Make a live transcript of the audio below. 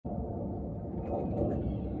Hi,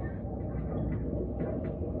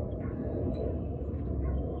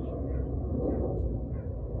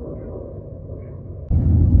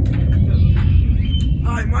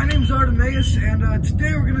 my name's Artemis, and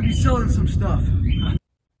today we're gonna be selling some stuff.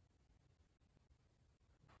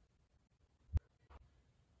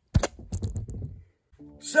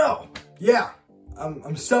 So, yeah,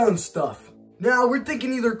 I'm selling stuff. Now, we're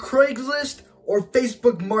thinking either Craigslist or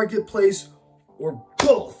Facebook Marketplace or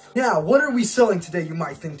both. Now, what are we selling today, you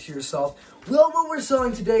might think to yourself? Well, what we're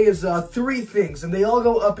selling today is three things, and they all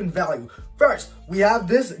go up in value. First, we have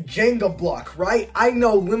this Jenga block, right? I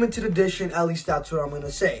know, limited edition, at least that's what I'm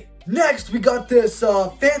gonna say. Next, we got this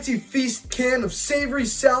fancy feast can of savory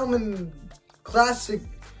salmon classic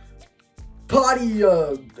potty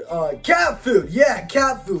cat food. Yeah,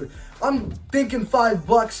 cat food. I'm thinking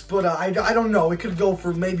 $5, but I don't know. It could go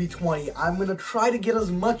for maybe 20. I'm gonna try to get as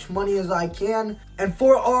much money as I can. And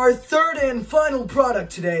for our third and final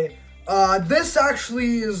product today, this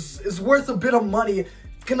actually is worth a bit of money.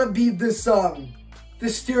 It's gonna be this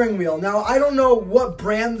this steering wheel. Now, I don't know what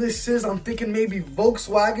brand this is. I'm thinking maybe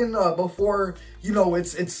Volkswagen before, you know,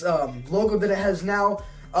 its logo that it has now.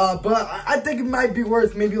 But I think it might be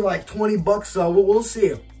worth maybe like $20, so we'll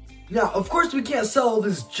see. Now, of course, we can't sell all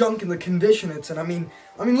this junk in the condition it's in. I mean,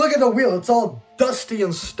 look at the wheel. It's all dusty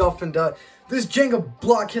and stuff, and this Jenga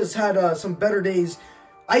block has had some better days.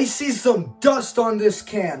 I see some dust on this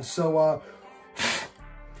can, so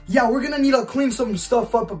yeah, we're gonna need to clean some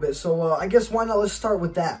stuff up a bit. So I guess why not? Let's start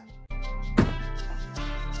with that.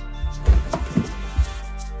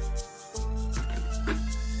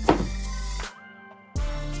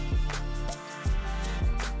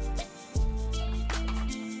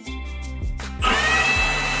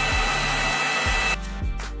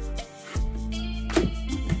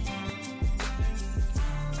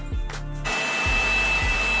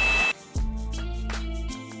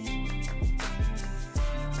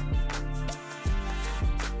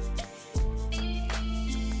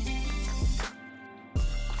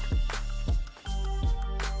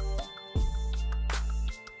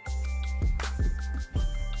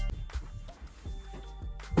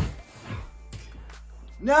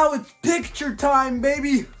 Now it's picture time,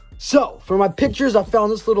 baby. So for my pictures, I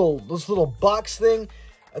found this little box thing,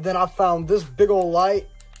 and then I found this big old light.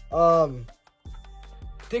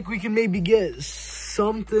 Think we can maybe get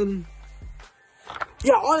something.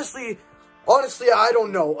 Yeah, honestly, I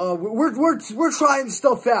don't know. We're trying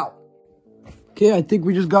stuff out. Okay, I think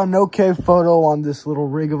we just got an okay photo on this little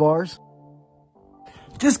rig of ours.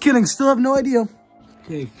 Just kidding, still have no idea.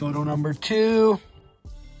 Okay, photo number 2.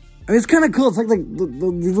 I mean, it's kind of cool. It's like the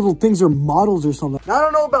little things are models or something. Now, I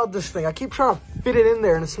don't know about this thing. I keep trying to fit it in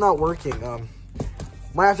there and it's not working.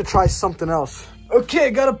 Might have to try something else.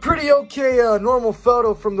 Okay, got a pretty okay normal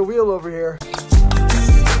photo from the wheel over here.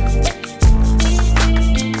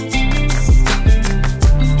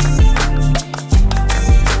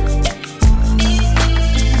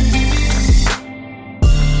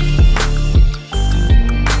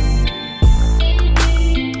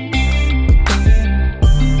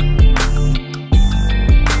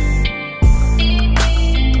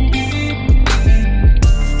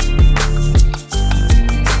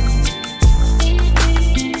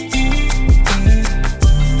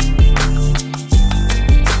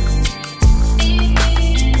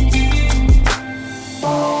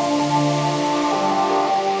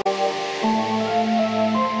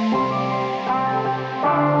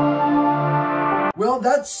 Well,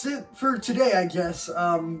 that's it for today, I guess.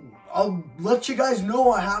 I'll let you guys know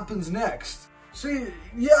what happens next. So,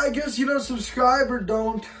 yeah, I guess, you know, subscribe or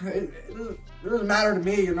don't. It doesn't matter to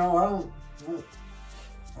me, you know.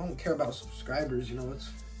 I don't care about subscribers, you know.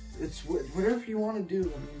 It's whatever you want to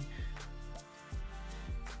do. I mean,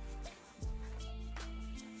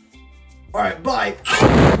 all right, bye.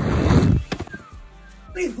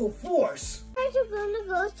 Lethal force. You're gonna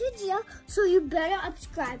go to jail, so you better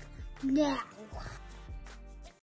subscribe now.